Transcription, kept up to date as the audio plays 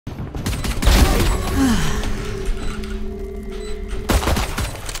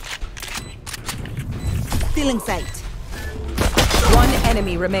Stealing sight. One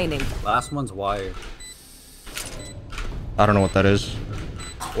enemy remaining. Last one's wire. I don't know what that is.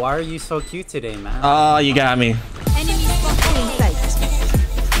 Why are you so cute today, man? Oh, you got me. Enemy stealing sight.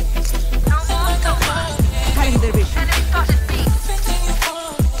 Cutting their vision.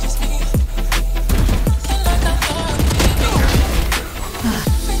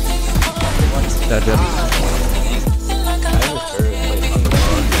 Dead, dead.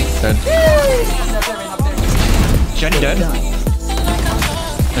 Dead. Jenny dead.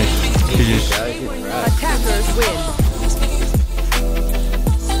 Nice. GG's. Attackers win.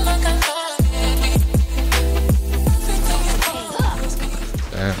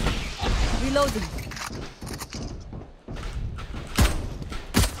 Damn. Reloading.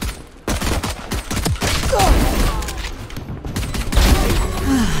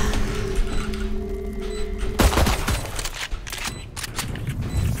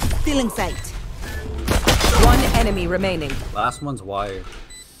 Stealing sight. One enemy remaining. Last one's wire.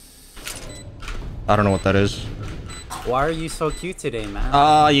 I don't know what that is. Why are you so cute today, man?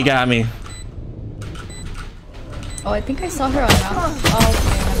 Oh, you got me. Oh, I think I saw her on map.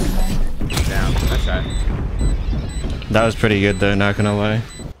 Oh, okay. Damn, that's right. That was pretty good though, not gonna lie.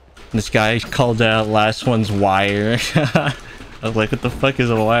 This guy called out last one's wire. I was like, what the fuck is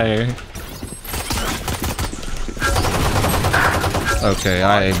a wire? Okay,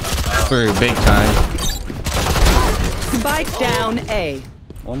 I threw big time. Spike down A.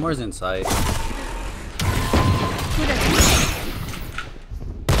 One more's inside.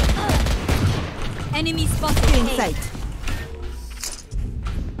 Enemy spotted. Stealing sight.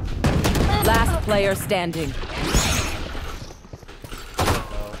 Last player standing.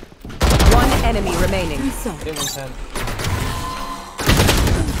 One enemy remaining.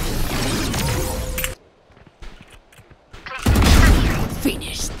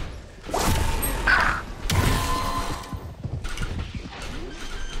 Finished.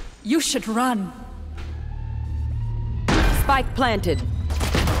 You should run. Spike planted.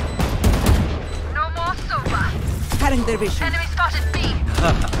 No more sober. Cutting their vision. Enemy spotted B.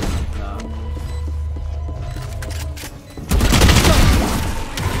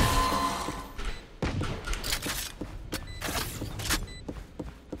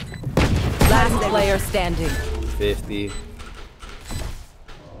 Last player standing. 50.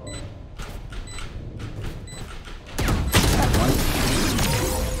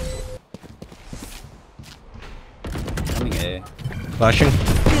 Coming A. Flashing.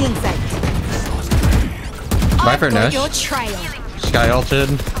 Stealing sight. Viper nest. Your trail. Sky ulted.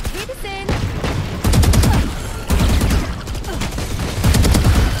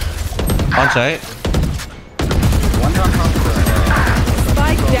 On site. One's on top of the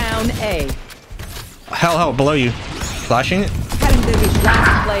Spike down A. Hell, below you. Flashing. Cutting their vision.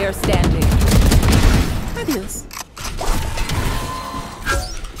 Last player standing. Adios.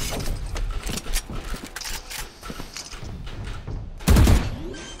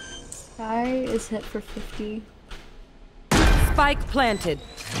 Guy is hit for 50. Spike planted.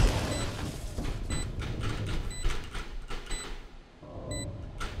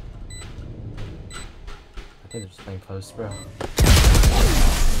 I think they're just playing close, bro.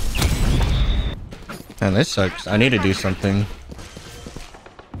 Man, this sucks. I need to do something.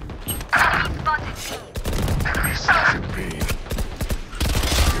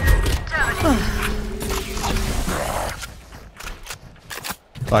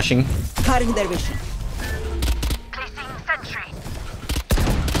 Flashing. Cutting their vision. Placing sentry.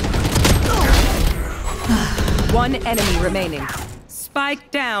 One enemy remaining. Spike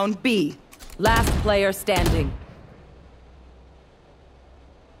down B. Last player standing.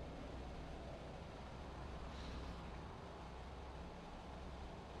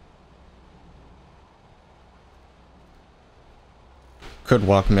 Could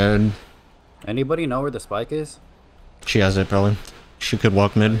walk mid. Anybody know where the spike is? She has it probably. She could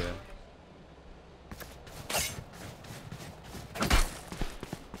walk mid. Yeah.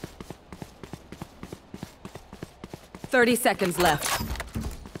 30 seconds left.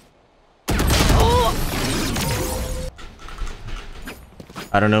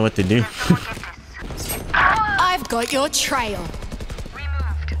 I don't know what to do. I've got your trail.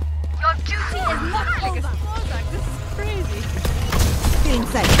 Removed. Your duty is not over. This is crazy. Stealing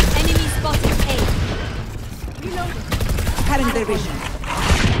sight. Enemy spotted A. Reloading. Cutting their vision.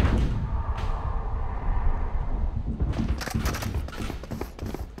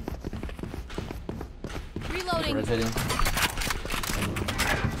 Reloading. Rotating.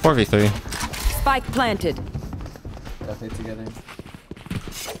 4v3. Spike planted. Definitely together.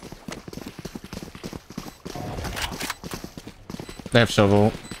 They have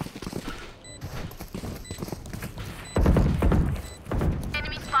Silver.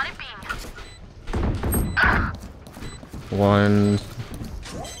 Enemy spotted B. One.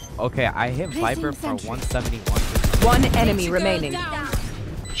 Okay, I hit Viper for 171. One enemy remaining.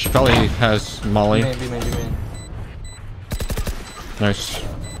 She probably has Molly. Maybe. Nice.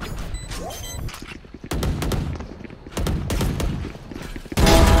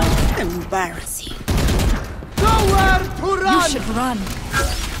 Embarrassing. You should run.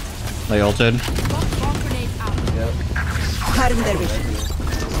 They ulted. Cutting their vision.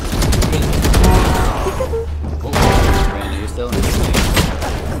 Brandon, you still in this game?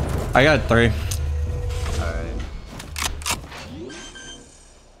 I got 3. Alright.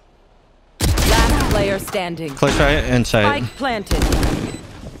 Last player standing. Close right inside. Spike planted.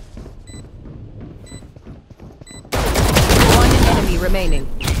 One enemy remaining.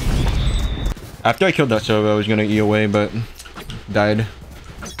 After I killed that Silver, I was gonna E away, but died.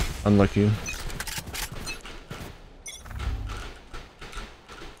 Unlucky.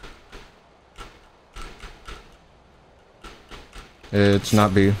 It's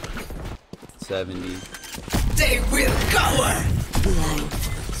not B. 70.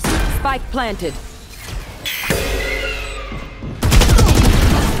 Spike planted.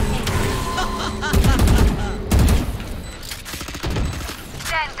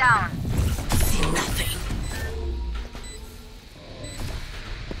 Stand down.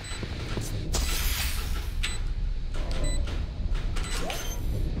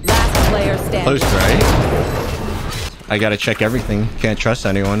 Last player standing. Close right. I gotta check everything. Can't trust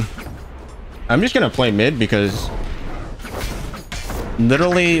anyone. I'm just gonna play mid because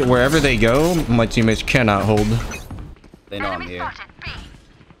literally wherever they go, my teammates cannot hold. They know I'm Enemy here. spotted B.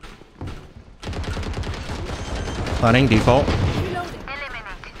 Planning default. Eliminate.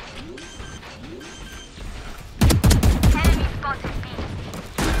 Enemy spotted B.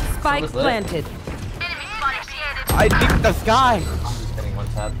 Spike was lit. planted. Enemy spotted B. I think the sky. I'm just hitting one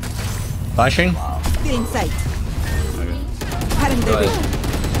tab. Flashing. Feeling sight. Okay. Cutting Go their ahead.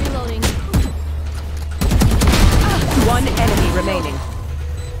 vision. Reloading. One enemy remaining.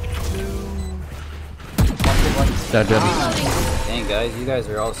 Dead. Dang, guys, you guys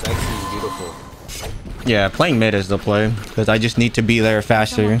are all sexy and beautiful. Yeah, playing mid is the play because I just need to be there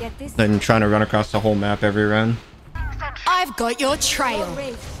faster than trying to run across the whole map every round. I've got your trail.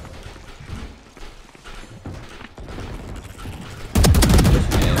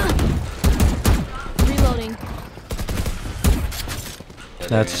 Reloading.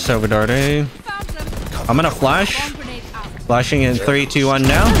 That's Silver Dart A. I'm gonna flash. Grenade out. Flashing in 3, 2, 1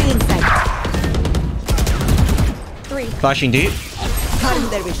 now. Feeling sight. 3. Flashing deep. Cutting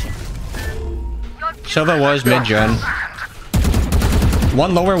their vision. Silva was mid-gen.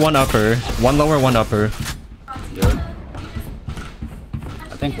 One lower, one upper. One lower, one upper. Good.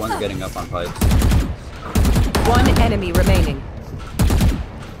 I think one's getting up on pipes. One enemy remaining.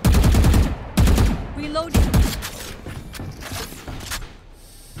 Reloading.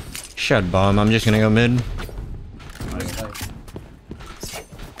 Shed bomb. I'm just gonna go mid.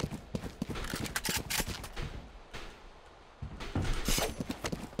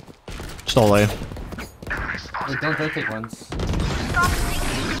 Stole A. Wait, don't take ones.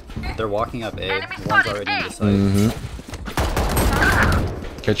 They're walking up A. One's already in the site. Mm-hmm.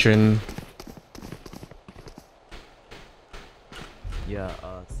 Kitchen. Yeah,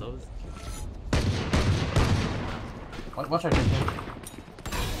 so's. Watch our kitchen.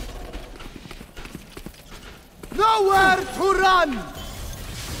 Nowhere to run!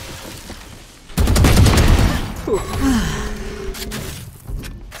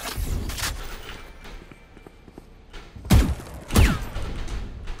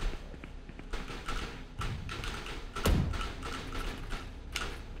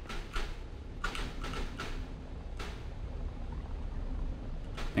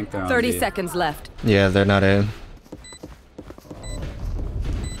 I think they're on 30 B. seconds left. Yeah, they're not A.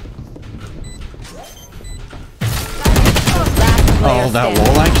 Player Oh, that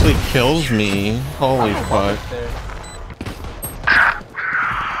standing. wall actually kills me. Holy fuck. There.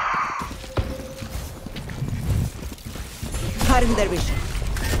 Cutting their vision.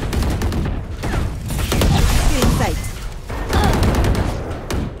 Feeling sight.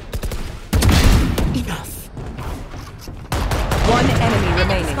 Enough. One enemy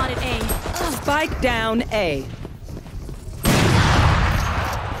remaining. Spotted A. Spike down A.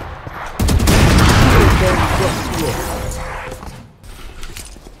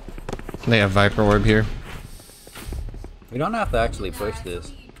 They have Viper Orb here. We don't have to actually push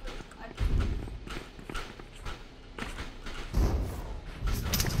this.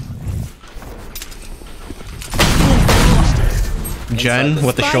 Gen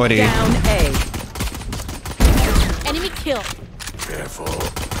with the Spike shorty. down A. Enemy kill. Careful. I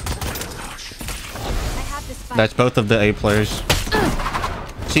have this fight. That's both of the A players.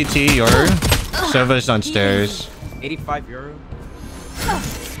 CT, your Sova's on stairs. 85 euro.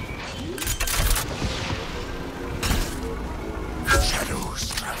 Shadows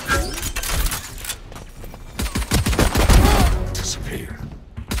traveling. Disappear.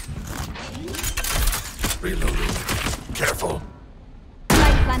 Reloading. Careful.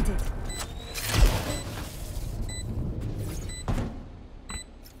 Light planted.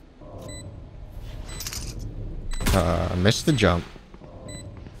 Missed the jump.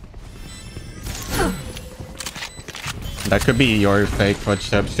 That could be your fake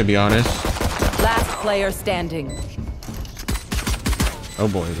footsteps, to be honest. Last player standing. Oh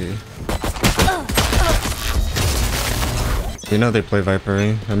boy. You know they play Viper,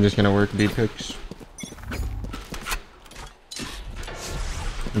 eh? I'm just gonna work B picks.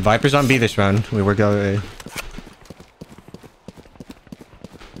 Viper's on B this round. We work out A.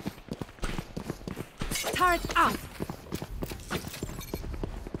 Turret out.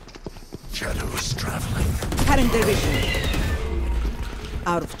 Shadows traveling. Cutting their vision.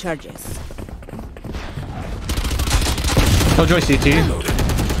 Out of charges. Killjoy CT. Enemy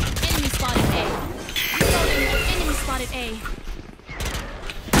spotted A. Reloading. Enemy spotted A.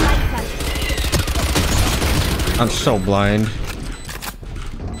 Light planted. I'm so blind.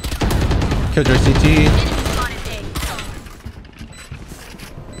 Killjoy CT. Enemy spotted A.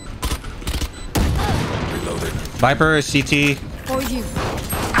 Reloading. Viper CT. For you.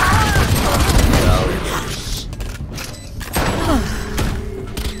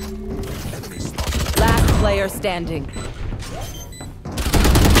 Last player standing.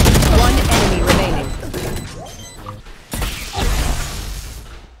 One enemy remaining.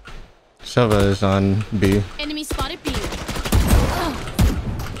 Sova is on B. Enemy spotted B.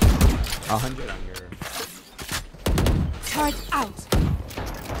 100 on your. Turret out.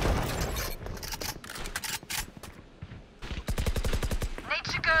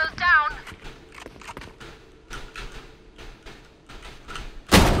 Nature girl down.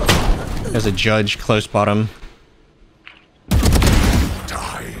 There's a judge close bottom.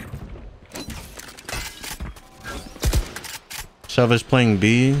 Die. Sova's playing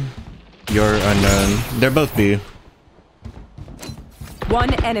B. You're unknown. They're both B.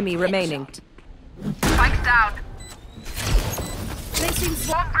 One enemy remaining. Spike down. Placing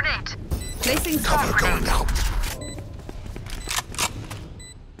Swarm grenade. Placing Cover going out.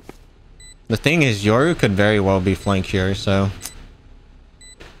 The thing is, Yoru could very well be flanked here, so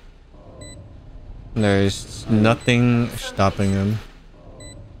there's nothing stopping him.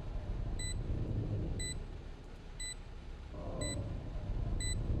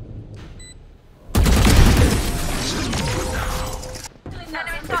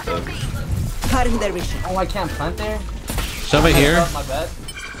 Enemy spotted B. Cutting their vision. Oh, I can't plant there? Sova here. Oh, my bad.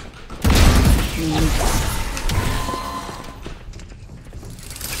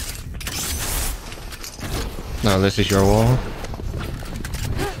 No, this is your wall.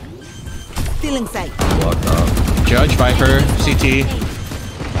 Still inside. Walked off. Judge, Viper, CT.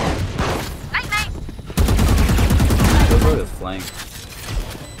 Night night. Killjoy is flank.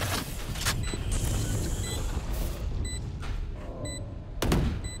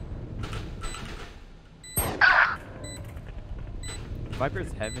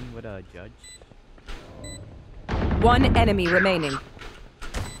 Viper's heaven with a judge. One enemy remaining.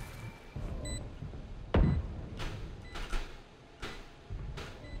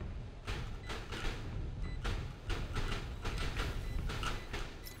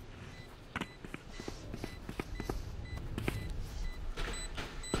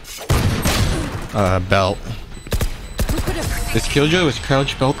 Belt. This Killjoy was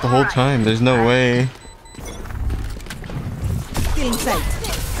crouch belt the whole time. There's no way. Still inside.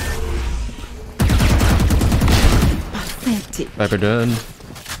 Pathetic. Viper dead.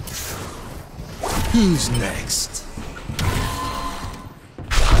 Who's next?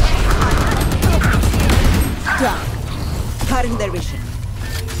 Drop. Cutting their vision.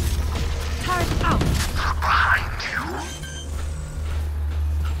 Turret out.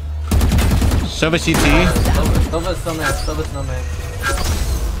 Sova CT. Sova's no man.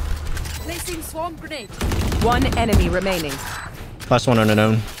 Placing swarm grenade. One enemy remaining. Last one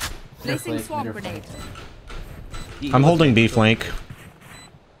unknown. Placing swarm grenade. I'm holding B flank.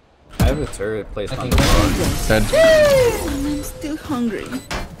 I have a turret placed on the can box. Dead. I'm still hungry.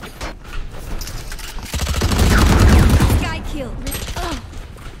 Sky kill.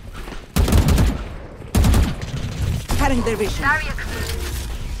 Cutting their vision. Barrier clear.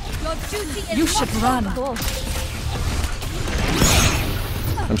 You should run.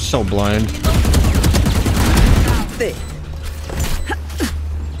 I'm so blind. Thick.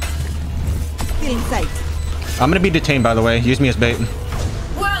 Still in sight. I'm gonna be detained, by the way. Use me as bait.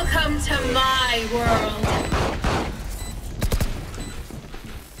 Welcome to my world.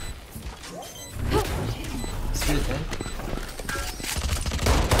 Excuse me.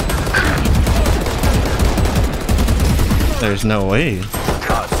 There's no way. Oh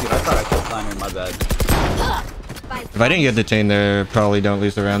shoot, I thought I killed Climber, my bad. If I didn't get detained there, probably don't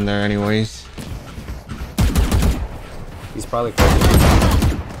lose the round there anyways. He's probably close.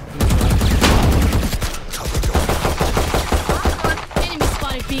 Enemy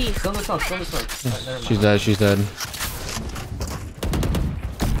spotted B. Still in the smoke, still in the smoke. Alright, never mind. She's dead, she's dead.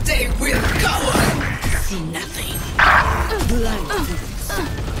 They will go. See nothing.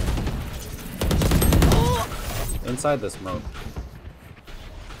 Inside the smoke.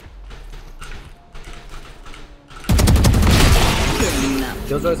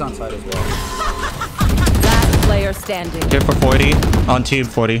 Killjoy's on side as well. Last player standing. Hit for 40. On tube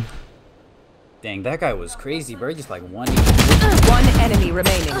 40. Dang, that guy was crazy, bro. Just like one. One enemy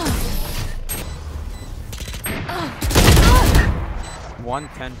remaining.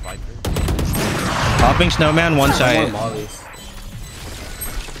 110 Viper. Popping snowman, one More side. mollies.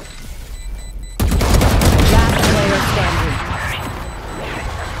 Last player standing.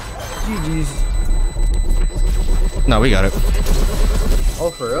 GG's. No, we got it. Oh,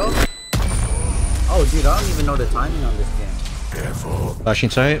 for real? Oh, dude, I don't even know the timing on this game. Careful.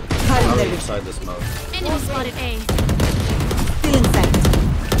 Flashing sight. Probably inside the smoke. Enemy spotted A. Still in sight.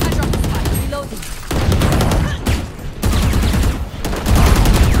 I dropped the spike. Reloading.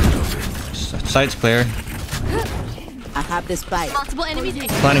 Sight's clear. I have the spike. Multiple enemies A.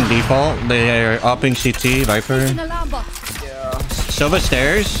 Planning default. They are upping CT, Viper. An alarm box. Silva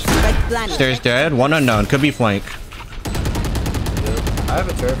stairs. Spike planet. Stairs dead. One unknown. Could be flank. I have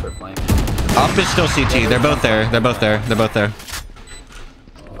a turret for flame. Up is still CT. They're both there. They're both there. They're both there.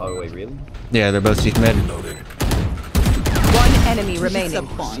 Oh, wait, really? Yeah, they're both CT mid. Loading. One enemy remaining.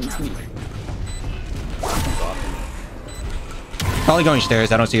 Disappoint me. Probably going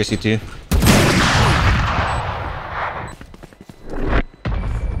stairs. I don't see a CT.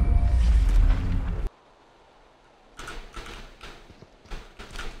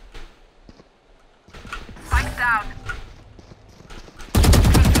 Spike down.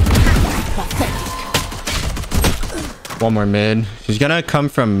 One more mid. He's gonna come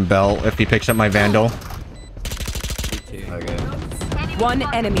from belt if he picks up my Vandal. Okay. One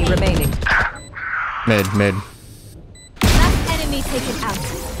enemy remaining. Mid. Last enemy taken out.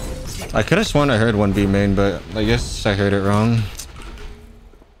 I could have sworn I heard one B main, but I guess I heard it wrong.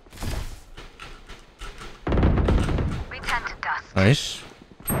 We tend to dust. Nice.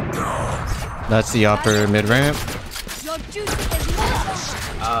 That's the upper mid ramp. Your duty is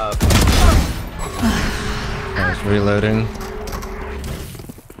not. I was reloading.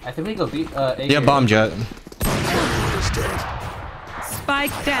 I think we go beat A. Yeah, bomb jet.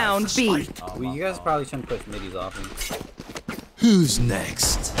 Spike down B. Well, you guys probably shouldn't push middies off me. Who's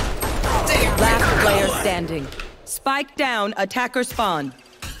next? Last player standing. Spike down. Attacker spawn.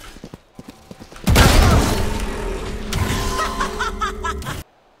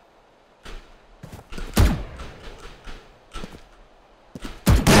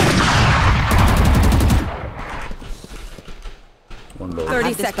 One bullet. 30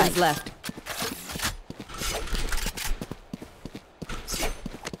 have the seconds spike. left.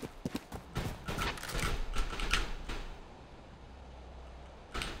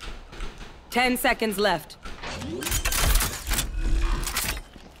 Ten seconds left.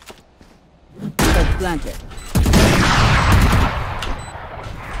 Spike planted.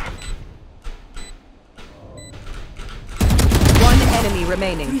 One enemy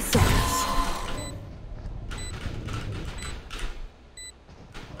remaining.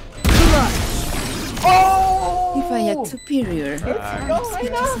 If I had superior.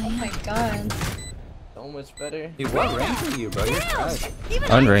 Oh my god. So much better. Dude, what rank are you, bro? You're trash.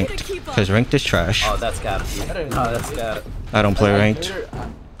 Unranked. Because ranked is trash. Oh, that's cap. No, that's cap. I don't play ranked.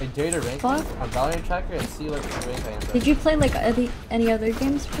 I dare to rank What? on Valorant tracker and see like what rank I am. Did you play like any other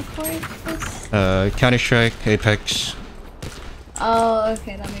games before this? Counter-Strike, Apex. Oh,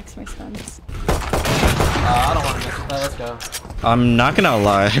 okay, that makes more sense. I don't want to miss it. Let's go. I'm not gonna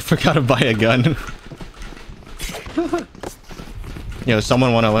lie, I forgot to buy a gun. Yo,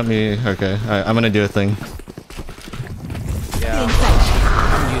 someone wanna let me... Okay, I'm gonna do a thing. Yeah.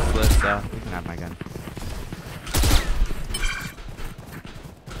 I'm useless, so you can have my gun.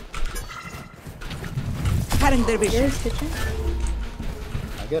 Cutting their vision. Yours, kitchen?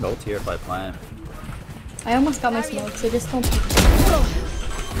 I get ult here if I plant. I almost got my smoke, so just don't.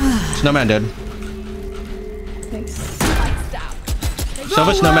 Snowman dead. Thanks.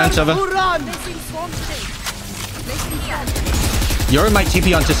 Silva, snowman, Silva. You're my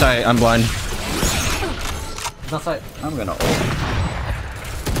TP onto site. I'm blind. Not sight. I'm gonna ult.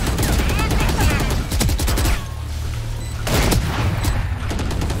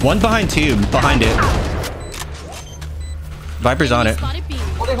 One behind tube. Behind it. Viper's on it.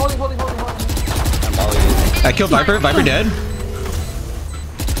 Holding. I'm volleying. I killed Viper. Viper dead.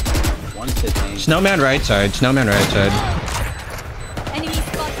 One's hit me. Snowman right side. Snowman right side. Enemy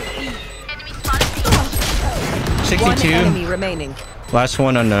spotted. B. Enemy spotted. One 62. enemy remaining. Last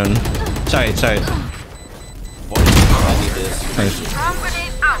one unknown. Side. I need this. Nice. Bomb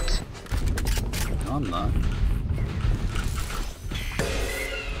grenade out. No, I'm not.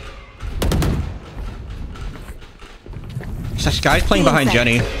 This guy's playing behind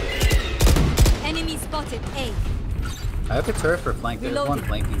Jenny. Enemy spotted. A. I have a turret for flank. There's one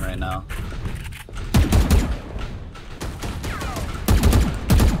flanking right now.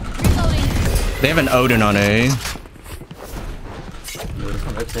 Reloading. They have an Odin on A.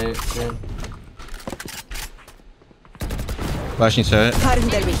 Rotate soon. Flashing set.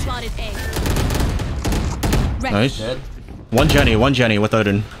 Enemy spotted. A. Nice. Dead. One Jenny with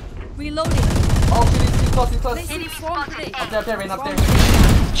Odin. Reloading. Oh, he's close. Enemy spotted. A. Up there, Rain, up there.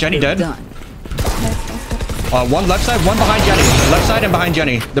 Jenny dead. Done. One left side, one behind Jenny. Left side and behind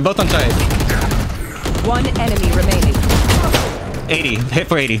Jenny. They're both on site. One enemy remaining. 80. Hit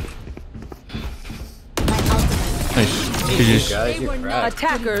for 80. Nice. GG's. Guys, you're cracked.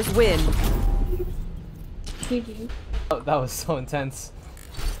 Attackers win. GG. Oh, that was so intense.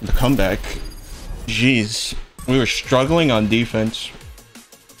 The comeback. Jeez. We were struggling on defense.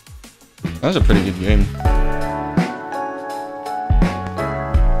 That was a pretty good game.